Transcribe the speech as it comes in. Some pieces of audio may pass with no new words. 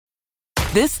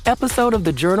This episode of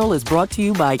The Journal is brought to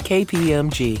you by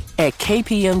KPMG. At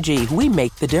KPMG, we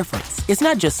make the difference. It's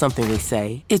not just something we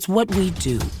say, it's what we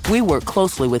do. We work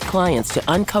closely with clients to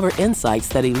uncover insights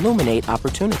that illuminate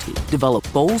opportunity, develop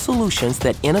bold solutions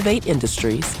that innovate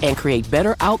industries, and create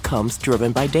better outcomes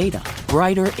driven by data.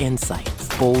 Brighter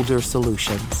insights, bolder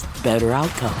solutions, better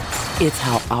outcomes. It's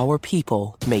how our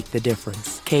people make the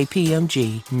difference.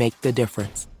 KPMG, make the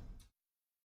difference.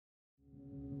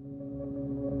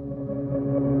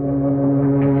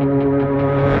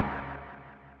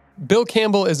 Bill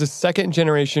Campbell is a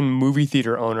second-generation movie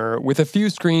theater owner with a few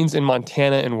screens in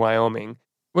Montana and Wyoming.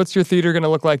 What's your theater going to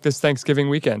look like this Thanksgiving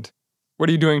weekend? What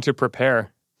are you doing to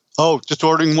prepare? Oh, just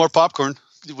ordering more popcorn.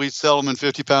 We sell them in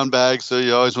 50-pound bags, so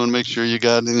you always want to make sure you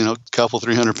got, a couple,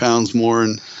 300 pounds more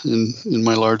in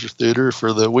my larger theater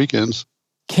for the weekends.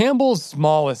 Campbell's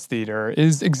smallest theater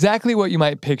is exactly what you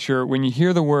might picture when you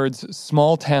hear the words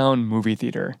small-town movie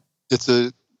theater. It's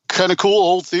a kind of cool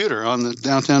old theater on the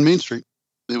downtown Main Street.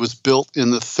 It was built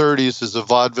in the 30s as a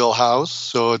vaudeville house,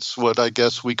 so it's what I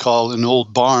guess we call an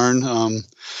old barn.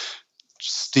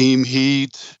 Steam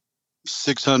heat,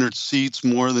 600 seats,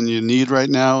 more than you need right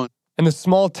now. And the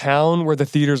small town where the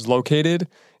theater's located,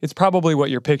 it's probably what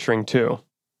you're picturing too.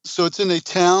 So it's in a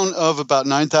town of about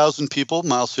 9,000 people,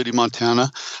 Miles City,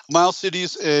 Montana. Miles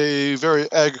City's a very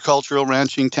agricultural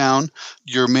ranching town.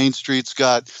 Your main street's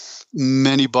got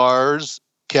many bars,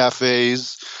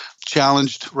 cafes.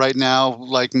 Challenged right now,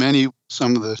 like many,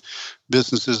 some of the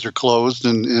businesses are closed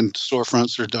and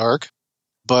storefronts are dark.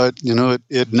 But,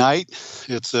 at night,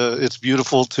 it's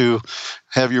beautiful to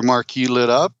have your marquee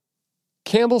lit up.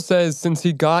 Campbell says since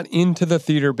he got into the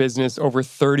theater business over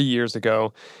 30 years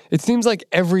ago, it seems like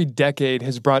every decade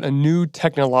has brought a new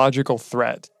technological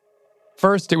threat.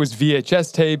 First, it was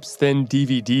VHS tapes, then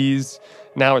DVDs,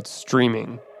 now it's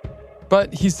streaming.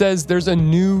 But he says there's a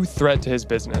new threat to his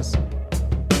business.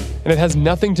 And it has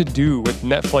nothing to do with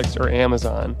Netflix or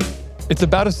Amazon. It's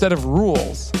about a set of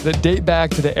rules that date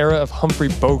back to the era of Humphrey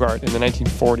Bogart in the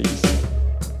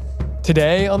 1940s.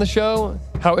 Today on the show,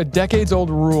 how a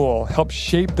decades-old rule helped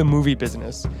shape the movie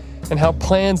business and how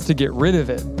plans to get rid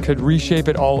of it could reshape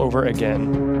it all over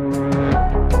again.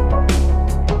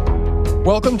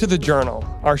 Welcome to The Journal,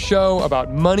 our show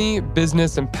about money,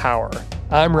 business, and power.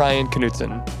 I'm Ryan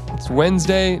Knutson. It's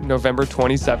Wednesday, November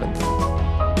 27th.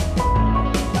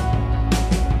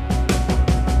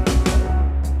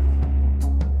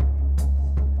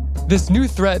 This new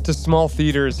threat to small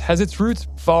theaters has its roots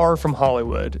far from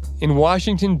Hollywood, in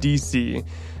Washington, D.C.,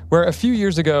 where a few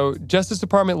years ago, Justice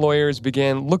Department lawyers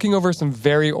began looking over some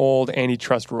very old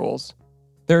antitrust rules.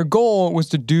 Their goal was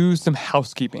to do some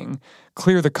housekeeping,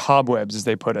 clear the cobwebs, as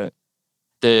they put it.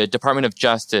 The Department of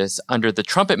Justice, under the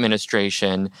Trump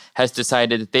administration, has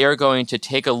decided that they are going to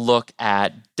take a look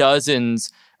at dozens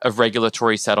of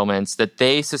regulatory settlements that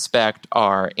they suspect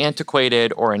are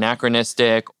antiquated or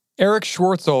anachronistic. Erich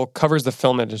Schwartzel covers the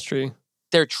film industry.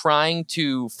 They're trying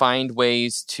to find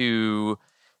ways to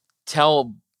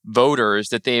tell voters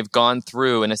that they've gone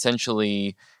through and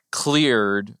essentially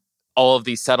cleared all of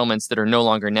these settlements that are no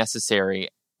longer necessary.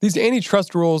 These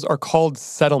antitrust rules are called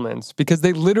settlements because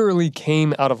they literally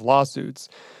came out of lawsuits.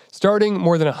 Starting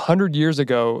more than 100 years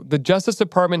ago, the Justice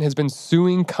Department has been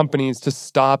suing companies to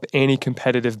stop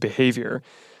anti-competitive behavior.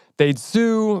 They'd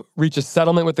sue, reach a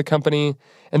settlement with the company,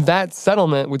 and that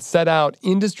settlement would set out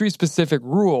industry-specific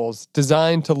rules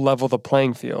designed to level the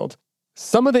playing field.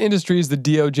 Some of the industries the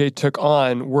DOJ took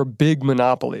on were big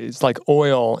monopolies, like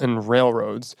oil and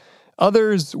railroads.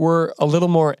 Others were a little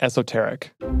more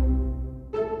esoteric.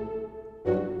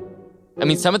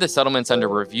 Some of the settlements under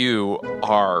review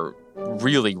are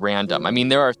really random.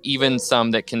 There are even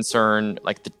some that concern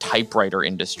like the typewriter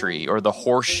industry or the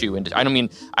horseshoe industry.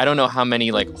 I don't know how many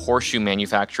horseshoe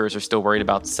manufacturers are still worried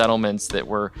about settlements that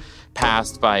were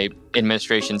passed by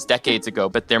administrations decades ago,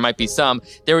 but there might be some.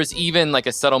 There was even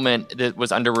a settlement that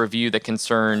was under review that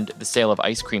concerned the sale of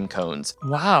ice cream cones.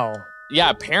 Wow. Yeah,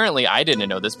 apparently, I didn't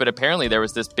know this, but apparently there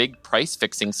was this big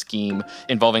price-fixing scheme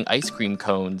involving ice cream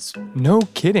cones. No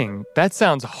kidding. That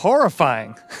sounds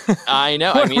horrifying. I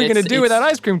know. What are we going to do without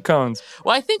ice cream cones?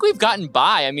 Well, I think we've gotten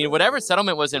by. Whatever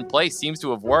settlement was in place seems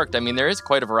to have worked. There is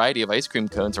quite a variety of ice cream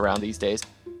cones around these days.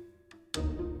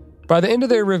 By the end of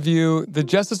their review, the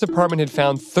Justice Department had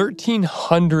found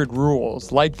 1,300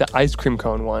 rules, like the ice cream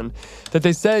cone one, that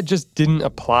they said just didn't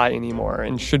apply anymore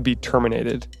and should be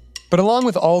terminated. But along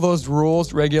with all those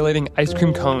rules regulating ice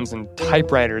cream cones and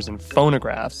typewriters and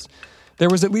phonographs, there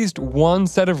was at least one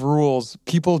set of rules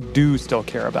people do still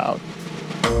care about.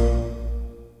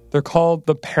 They're called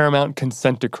the Paramount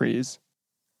Consent Decrees.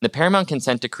 The Paramount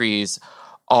Consent Decrees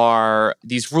are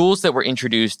these rules that were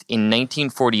introduced in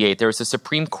 1948. There was a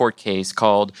Supreme Court case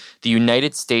called the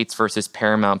United States versus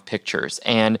Paramount Pictures.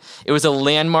 And it was a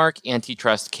landmark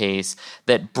antitrust case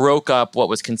that broke up what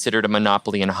was considered a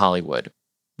monopoly in Hollywood.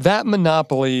 That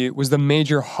monopoly was the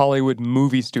major Hollywood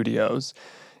movie studios.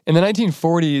 In the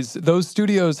 1940s, those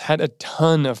studios had a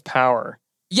ton of power.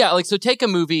 Yeah, so take a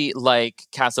movie like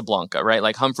Casablanca, right?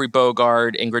 Like Humphrey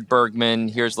Bogart, Ingrid Bergman,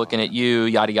 Here's Looking at You,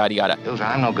 yada, yada, yada. Ilsa,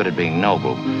 I'm no good at being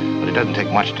noble, but it doesn't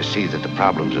take much to see that the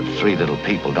problems of three little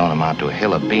people don't amount to a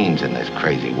hill of beans in this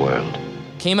crazy world.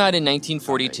 Came out in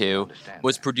 1942,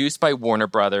 was produced by Warner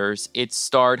Brothers. It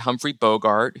starred Humphrey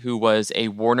Bogart, who was a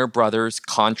Warner Brothers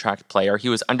contract player. He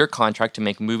was under contract to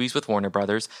make movies with Warner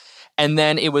Brothers. And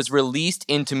then it was released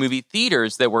into movie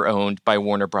theaters that were owned by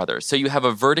Warner Brothers. So you have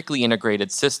a vertically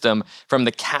integrated system from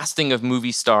the casting of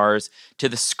movie stars to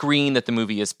the screen that the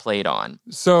movie is played on.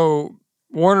 So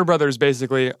Warner Brothers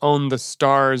basically owned the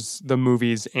stars, the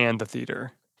movies, and the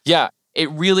theater. Yeah,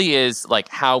 it really is like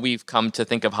how we've come to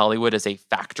think of Hollywood as a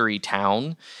factory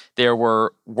town. There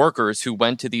were workers who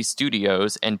went to these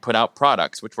studios and put out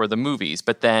products, which were the movies.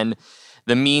 But then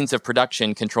the means of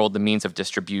production controlled the means of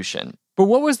distribution. But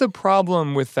what was the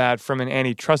problem with that from an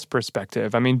antitrust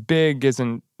perspective? I mean, big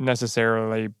isn't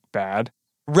necessarily bad.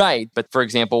 Right. But for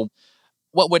example,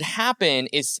 what would happen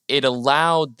is it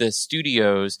allowed the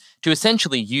studios to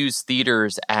essentially use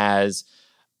theaters as,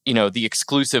 the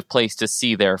exclusive place to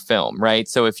see their film, right?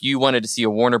 So if you wanted to see a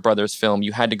Warner Brothers film,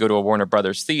 you had to go to a Warner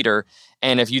Brothers theater.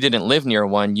 And if you didn't live near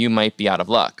one, you might be out of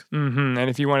luck. Mm-hmm. And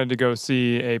if you wanted to go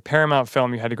see a Paramount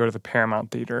film, you had to go to the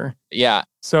Paramount theater. Yeah.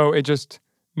 So it just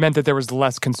meant that there was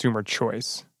less consumer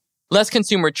choice. Less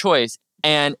consumer choice.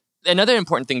 And another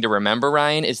important thing to remember,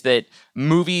 Ryan, is that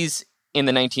movies in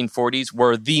the 1940s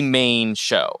were the main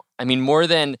show. I mean, more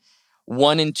than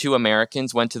 1 in 2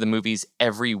 Americans went to the movies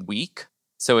every week.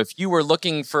 So if you were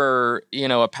looking for,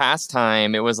 a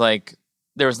pastime, it was like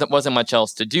there wasn't much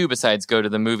else to do besides go to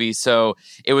the movies. So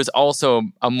it was also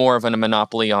more of a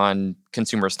monopoly on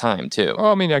consumers' time, too.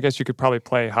 Well, I mean, I guess you could probably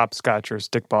play hopscotch or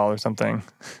stickball or something.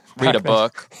 Read a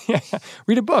book. Yeah,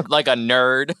 read a book. Like a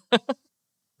nerd.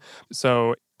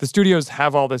 So the studios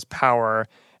have all this power,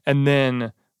 and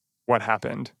then what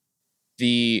happened?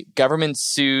 The government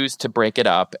sues to break it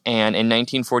up, and in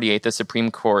 1948, the Supreme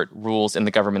Court rules in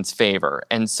the government's favor.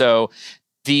 And so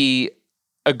the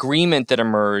agreement that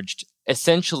emerged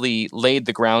essentially laid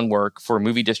the groundwork for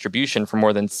movie distribution for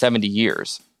more than 70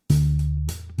 years.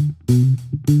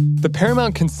 The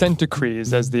Paramount consent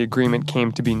decrees, as the agreement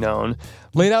came to be known,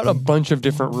 laid out a bunch of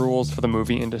different rules for the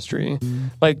movie industry.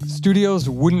 Like, studios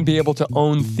wouldn't be able to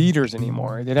own theaters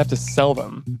anymore. They'd have to sell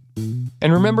them.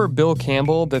 And remember Bill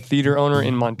Campbell, the theater owner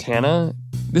in Montana?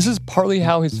 This is partly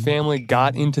how his family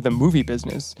got into the movie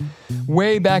business.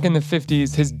 Way back in the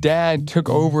 50s, his dad took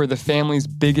over the family's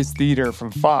biggest theater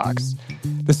from Fox.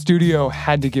 The studio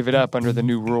had to give it up under the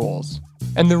new rules.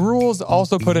 And the rules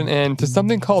also put an end to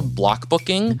something called block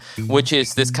booking, which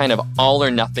is this kind of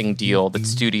all-or-nothing deal that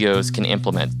studios can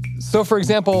implement. So, for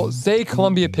example, say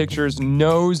Columbia Pictures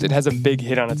knows it has a big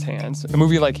hit on its hands, a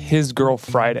movie like His Girl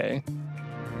Friday.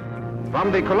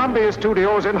 From the Columbia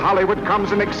Studios in Hollywood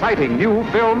comes an exciting new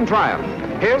film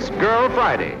triumph, His Girl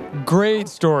Friday. Great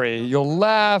story. You'll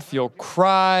laugh, you'll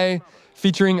cry,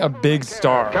 featuring a big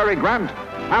star. Cary Grant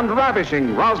and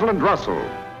ravishing Rosalind Russell.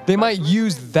 They might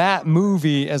use that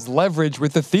movie as leverage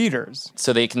with the theaters.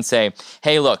 So they can say,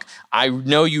 hey, look, I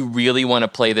know you really want to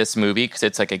play this movie because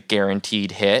it's like a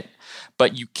guaranteed hit,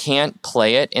 but you can't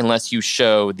play it unless you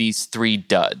show these 3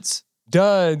 duds.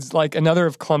 Duds, like another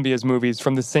of Columbia's movies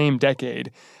from the same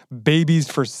decade, Babies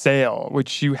for Sale,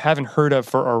 which you haven't heard of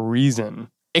for a reason.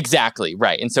 Exactly,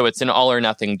 right. And so it's an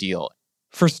all-or-nothing deal.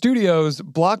 For studios,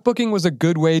 block booking was a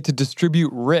good way to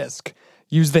distribute risk.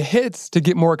 Use the hits to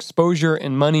get more exposure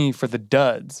and money for the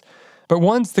duds. But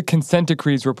once the consent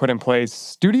decrees were put in place,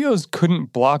 studios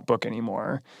couldn't block book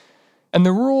anymore. And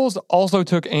the rules also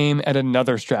took aim at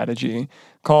another strategy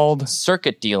called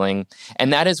circuit dealing.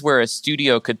 And that is where a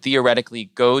studio could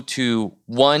theoretically go to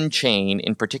one chain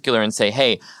in particular and say,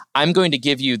 hey, I'm going to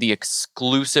give you the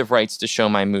exclusive rights to show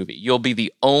my movie. You'll be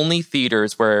the only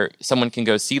theaters where someone can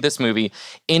go see this movie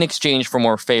in exchange for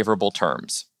more favorable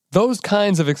terms. Those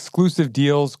kinds of exclusive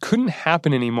deals couldn't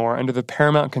happen anymore under the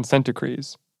Paramount consent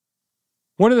decrees.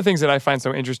 One of the things that I find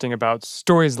so interesting about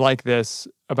stories like this,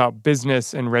 about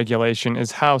business and regulation,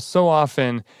 is how so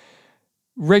often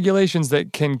regulations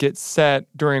that can get set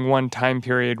during one time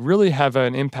period really have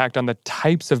an impact on the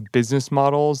types of business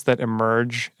models that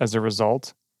emerge as a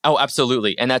result. Oh,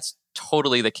 absolutely. And that's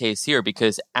totally the case here,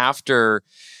 because after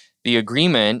the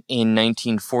agreement in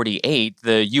 1948,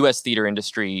 the U.S. theater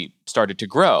industry started to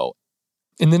grow.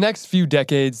 In the next few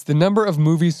decades, the number of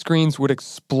movie screens would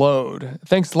explode,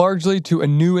 thanks largely to a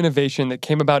new innovation that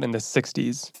came about in the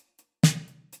 60s.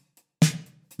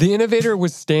 The innovator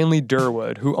was Stanley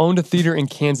Durwood, who owned a theater in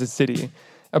Kansas City,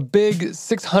 a big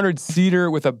 600-seater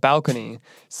with a balcony,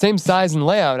 same size and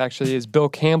layout, actually, as Bill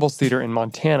Campbell's theater in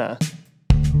Montana.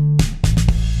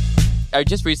 I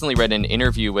just recently read an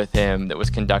interview with him that was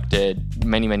conducted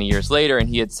many, many years later, and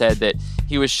he had said that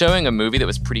he was showing a movie that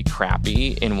was pretty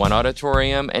crappy in one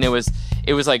auditorium, and it was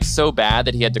like so bad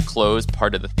that he had to close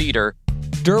part of the theater.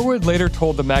 Durwood later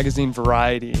told the magazine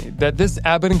Variety that this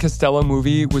Abbott and Costello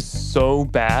movie was so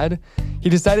bad, he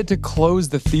decided to close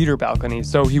the theater balcony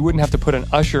so he wouldn't have to put an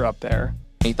usher up there.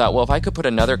 He thought, well, if I could put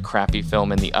another crappy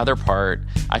film in the other part,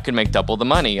 I could make double the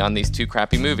money on these two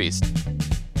crappy movies.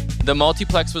 The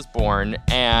multiplex was born,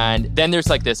 and then there's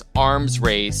like this arms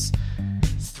race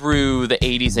through the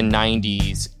 80s and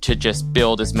 90s to just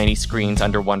build as many screens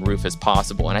under one roof as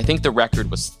possible. And I think the record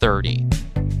was 30.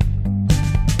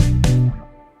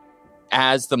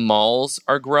 As the malls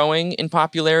are growing in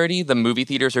popularity, the movie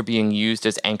theaters are being used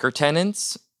as anchor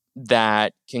tenants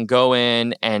that can go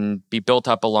in and be built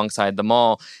up alongside the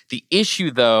mall. The issue,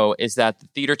 though, is that the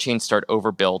theater chains start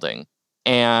overbuilding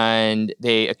and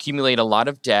they accumulate a lot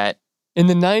of debt. In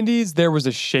the 90s, there was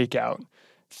a shakeout.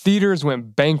 Theaters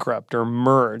went bankrupt or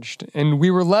merged, and we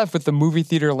were left with the movie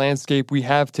theater landscape we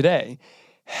have today.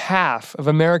 Half of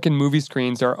American movie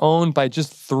screens are owned by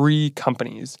just 3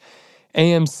 companies: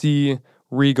 AMC,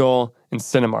 Regal, and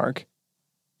Cinemark.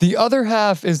 The other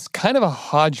half is kind of a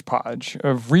hodgepodge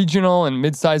of regional and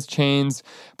mid-sized chains,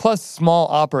 plus small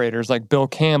operators like Bill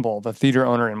Campbell, the theater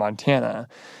owner in Montana.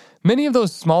 Many of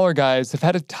those smaller guys have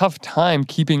had a tough time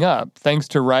keeping up thanks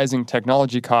to rising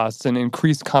technology costs and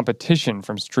increased competition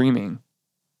from streaming.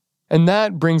 And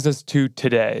that brings us to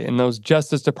today and those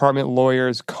Justice Department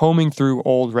lawyers combing through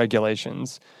old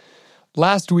regulations.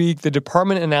 Last week, the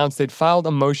department announced they'd filed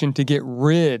a motion to get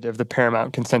rid of the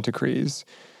Paramount consent decrees.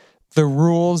 The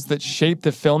rules that shaped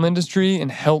the film industry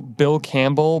and helped Bill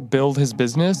Campbell build his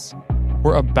business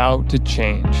were about to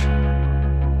change.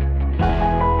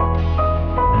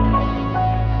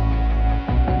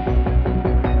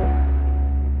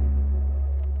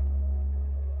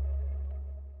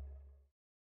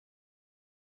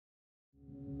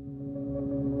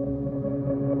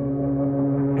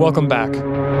 Welcome back.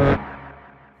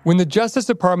 When the Justice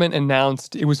Department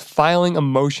announced it was filing a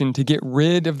motion to get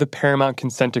rid of the Paramount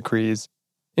consent decrees,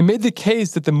 it made the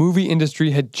case that the movie industry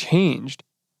had changed.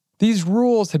 These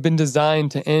rules had been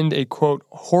designed to end a, quote,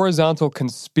 horizontal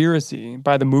conspiracy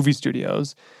by the movie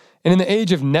studios. And in the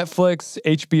age of Netflix,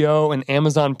 HBO, and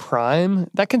Amazon Prime,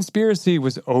 that conspiracy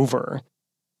was over.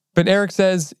 But Erich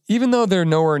says, even though they're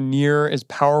nowhere near as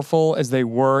powerful as they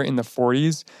were in the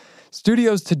 40s,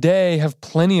 studios today have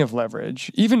plenty of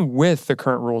leverage, even with the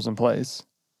current rules in place.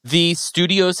 The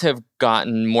studios have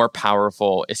gotten more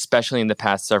powerful, especially in the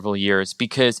past several years,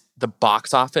 because the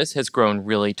box office has grown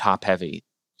really top-heavy.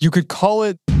 You could call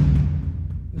it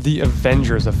the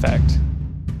Avengers effect.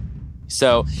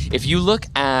 So if you look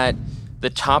at the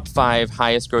top 5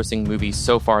 highest-grossing movies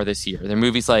so far this year, they're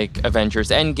movies like Avengers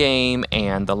Endgame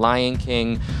and The Lion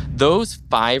King. Those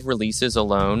 5 releases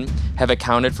alone have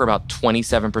accounted for about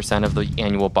 27% of the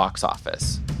annual box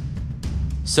office.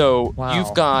 So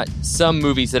You've got some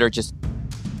movies that are just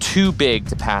too big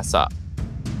to pass up.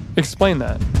 Explain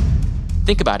that.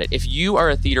 Think about it. If you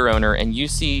are a theater owner and you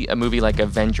see a movie like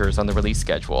Avengers on the release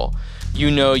schedule,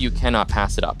 you know you cannot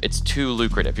pass it up. It's too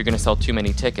lucrative. You're going to sell too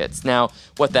many tickets. Now,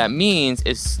 what that means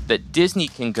is that Disney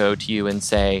can go to you and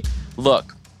say,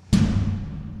 look,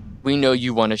 we know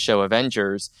you want to show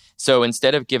Avengers, so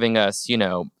instead of giving us,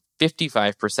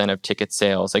 55% of ticket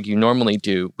sales like you normally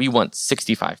do, we want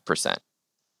 65%.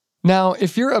 Now,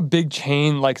 if you're a big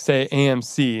chain like, say,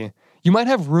 AMC, you might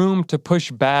have room to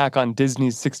push back on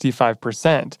Disney's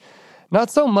 65%.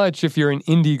 Not so much if you're an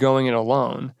indie going it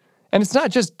alone. And it's not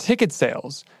just ticket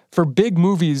sales. For big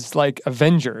movies like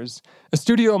Avengers, a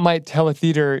studio might tell a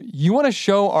theater, you want to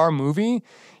show our movie?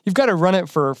 You've got to run it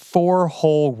for 4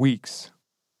 whole weeks.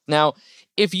 Now,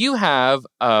 if you have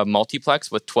a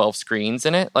multiplex with 12 screens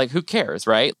in it, who cares,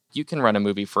 right? You can run a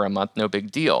movie for a month, no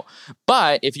big deal.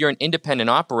 But if you're an independent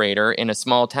operator in a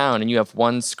small town and you have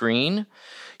 1 screen,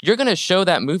 you're going to show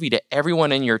that movie to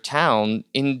everyone in your town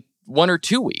in 1 or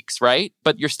 2 weeks, right?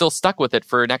 But you're still stuck with it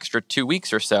for an extra 2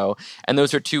 weeks or so. And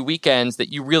those are 2 weekends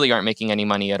that you really aren't making any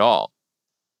money at all.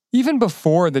 Even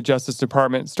before the Justice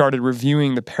Department started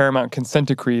reviewing the Paramount consent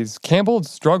decrees, Campbell had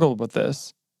struggled with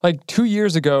this. Like 2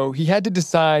 years ago, he had to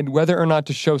decide whether or not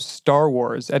to show Star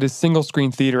Wars at his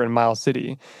single-screen theater in Miles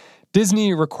City.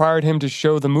 Disney required him to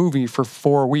show the movie for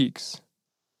 4 weeks.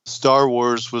 Star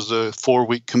Wars was a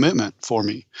 4-week commitment for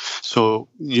me. So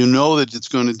you know that it's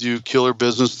going to do killer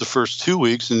business the first 2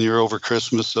 weeks and you're over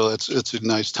Christmas, so it's a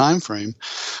nice time frame.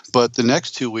 But the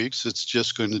next 2 weeks, it's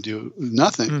just going to do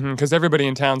nothing. Because everybody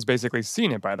in town's basically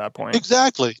seen it by that point.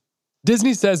 Exactly.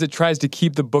 Disney says it tries to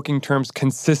keep the booking terms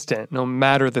consistent no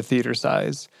matter the theater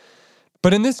size.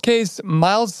 But in this case,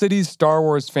 Miles City's Star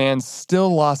Wars fans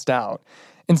still lost out.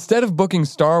 Instead of booking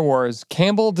Star Wars,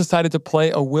 Campbell decided to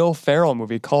play a Will Ferrell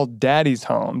movie called Daddy's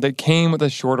Home that came with a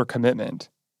shorter commitment.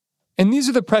 And these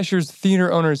are the pressures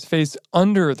theater owners face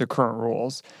under the current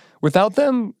rules. Without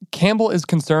them, Campbell is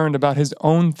concerned about his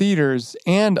own theaters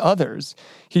and others.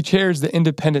 He chairs the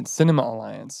Independent Cinema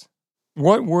Alliance.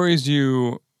 What worries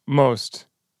you most?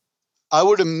 I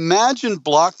would imagine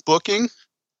block booking.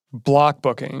 Block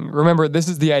booking. Remember, this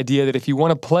is the idea that if you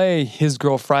want to play His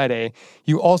Girl Friday,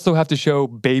 you also have to show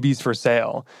Babies for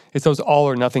Sale. It's those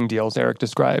all-or-nothing deals Erich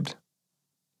described.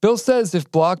 Bill says if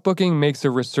block booking makes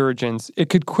a resurgence, it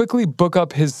could quickly book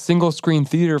up his single-screen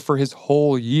theater for his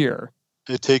whole year.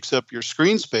 It takes up your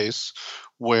screen space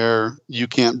where you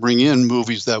can't bring in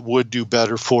movies that would do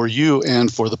better for you and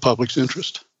for the public's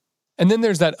interest. And then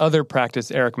there's that other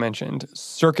practice Erich mentioned,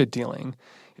 circuit dealing.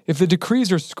 If the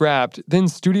decrees are scrapped, then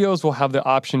studios will have the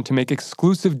option to make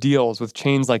exclusive deals with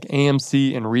chains like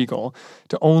AMC and Regal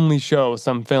to only show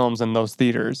some films in those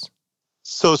theaters.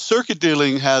 So circuit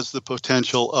dealing has the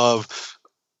potential of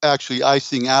actually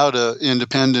icing out an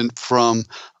independent from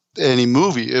any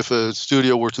movie. If a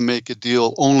studio were to make a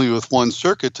deal only with one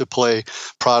circuit to play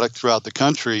product throughout the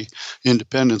country,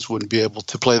 independents wouldn't be able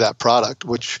to play that product,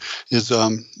 which is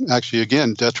actually,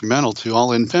 again, detrimental to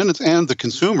all independents and the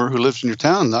consumer who lives in your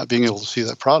town not being able to see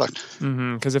that product.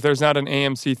 Because if there's not an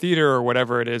AMC theater or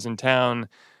whatever it is in town,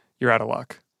 you're out of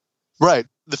luck. Right.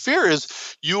 The fear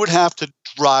is you would have to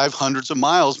drive hundreds of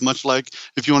miles, much like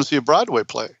if you want to see a Broadway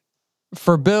play.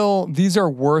 For Bill, these are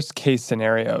worst-case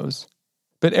scenarios.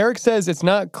 But Erich says it's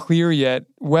not clear yet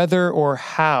whether or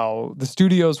how the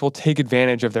studios will take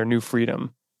advantage of their new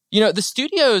freedom. You know, the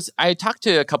studios, I talked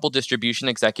to a couple distribution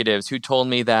executives who told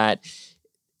me that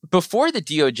before the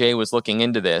DOJ was looking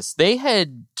into this, they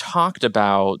had talked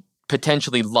about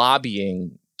potentially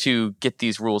lobbying to get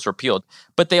these rules repealed.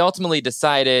 But they ultimately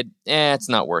decided, it's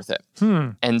not worth it.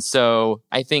 And so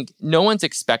I think no one's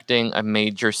expecting a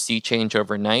major sea change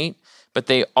overnight, but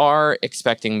they are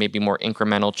expecting maybe more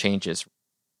incremental changes.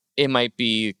 It might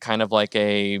be kind of like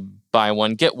a buy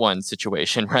one, get one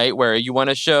situation, right? Where you want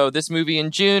to show this movie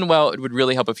in June. Well, it would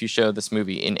really help if you show this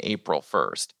movie in April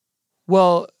 1st.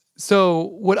 Well,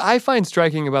 so what I find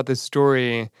striking about this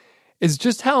story is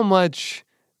just how much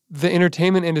the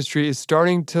entertainment industry is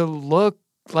starting to look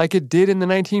like it did in the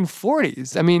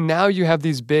 1940s. I mean, now you have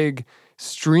these big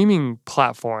streaming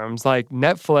platforms like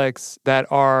Netflix that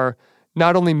are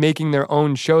not only making their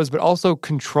own shows, but also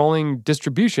controlling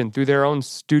distribution through their own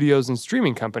studios and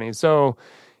streaming companies. So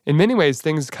in many ways,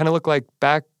 things kind of look like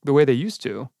back the way they used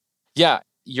to. Yeah,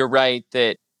 you're right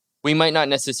that we might not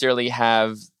necessarily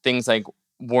have things like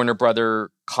Warner Brother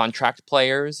contract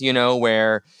players, you know,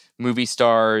 where movie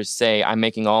stars say, I'm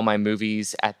making all my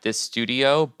movies at this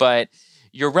studio. But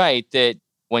you're right that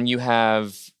when you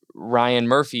have Ryan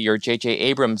Murphy or J.J.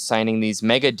 Abrams signing these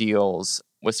mega deals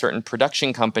with certain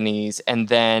production companies, and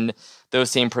then those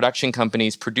same production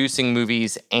companies producing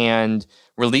movies and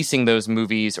releasing those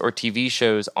movies or TV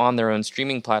shows on their own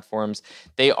streaming platforms,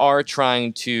 they are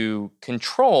trying to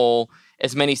control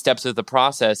as many steps of the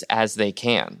process as they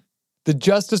can. The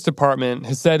Justice Department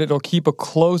has said it'll keep a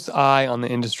close eye on the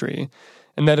industry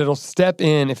and that it'll step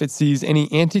in if it sees any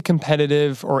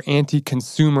anti-competitive or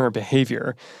anti-consumer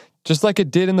behavior, just like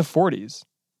it did in the 40s.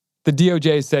 The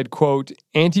DOJ said, quote,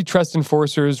 antitrust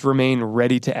enforcers remain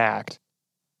ready to act.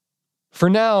 For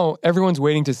now, everyone's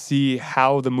waiting to see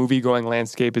how the movie-going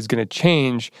landscape is going to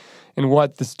change and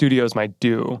what the studios might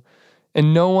do.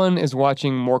 And no one is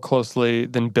watching more closely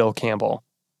than Bill Campbell.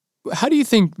 How do you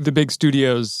think the big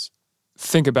studios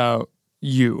think about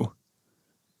you,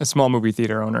 a small movie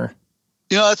theater owner?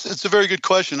 You know, it's a very good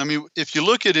question. I mean, if you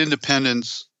look at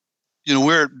independents, you know,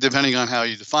 we're, depending on how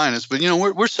you define us, but, you know,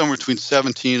 we're somewhere between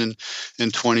 17 and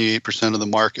 28% of the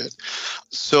market.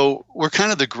 So we're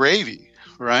kind of the gravy,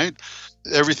 right?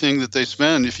 Everything that they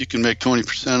spend, if you can make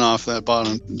 20% off that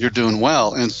bottom, you're doing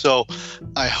well. And so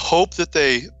I hope that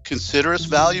they consider us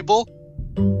valuable.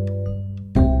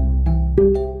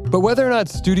 But whether or not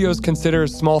studios consider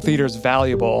small theaters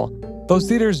valuable, those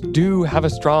theaters do have a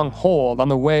strong hold on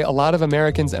the way a lot of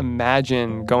Americans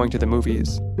imagine going to the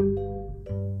movies.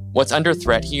 What's under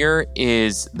threat here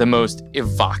is the most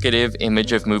evocative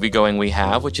image of moviegoing we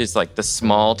have, which is like the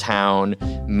small town,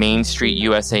 Main Street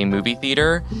USA movie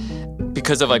theater.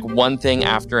 Because of like one thing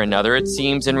after another, it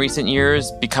seems, in recent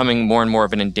years, becoming more and more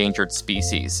of an endangered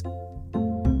species.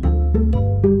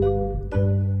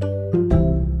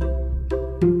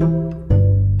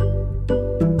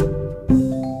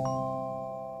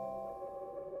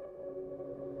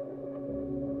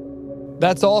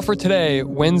 That's all for today,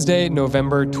 Wednesday,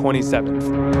 November 27th.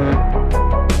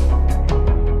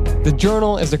 The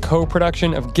Journal is a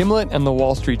co-production of Gimlet and The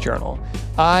Wall Street Journal.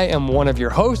 I am one of your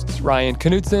hosts, Ryan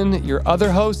Knutson. Your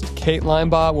other host, Kate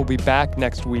Linebaugh, will be back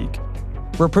next week.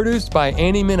 We're produced by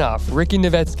Annie Minoff, Ricky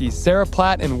Novetsky, Sarah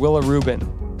Platt, and Willa Rubin.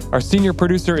 Our senior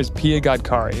producer is Pia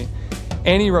Godkari.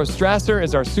 Annie Rose Strasser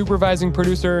is our supervising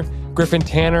producer. Griffin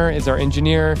Tanner is our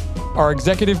engineer. Our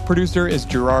executive producer is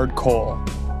Gerard Cole.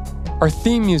 Our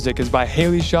theme music is by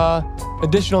Haley Shaw.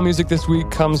 Additional music this week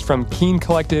comes from Keen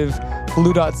Collective,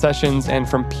 Blue Dot Sessions, and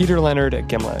from Peter Leonard at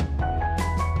Gimlet.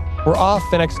 We're off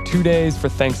the next 2 days for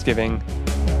Thanksgiving.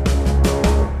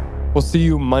 We'll see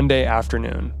you Monday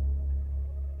afternoon.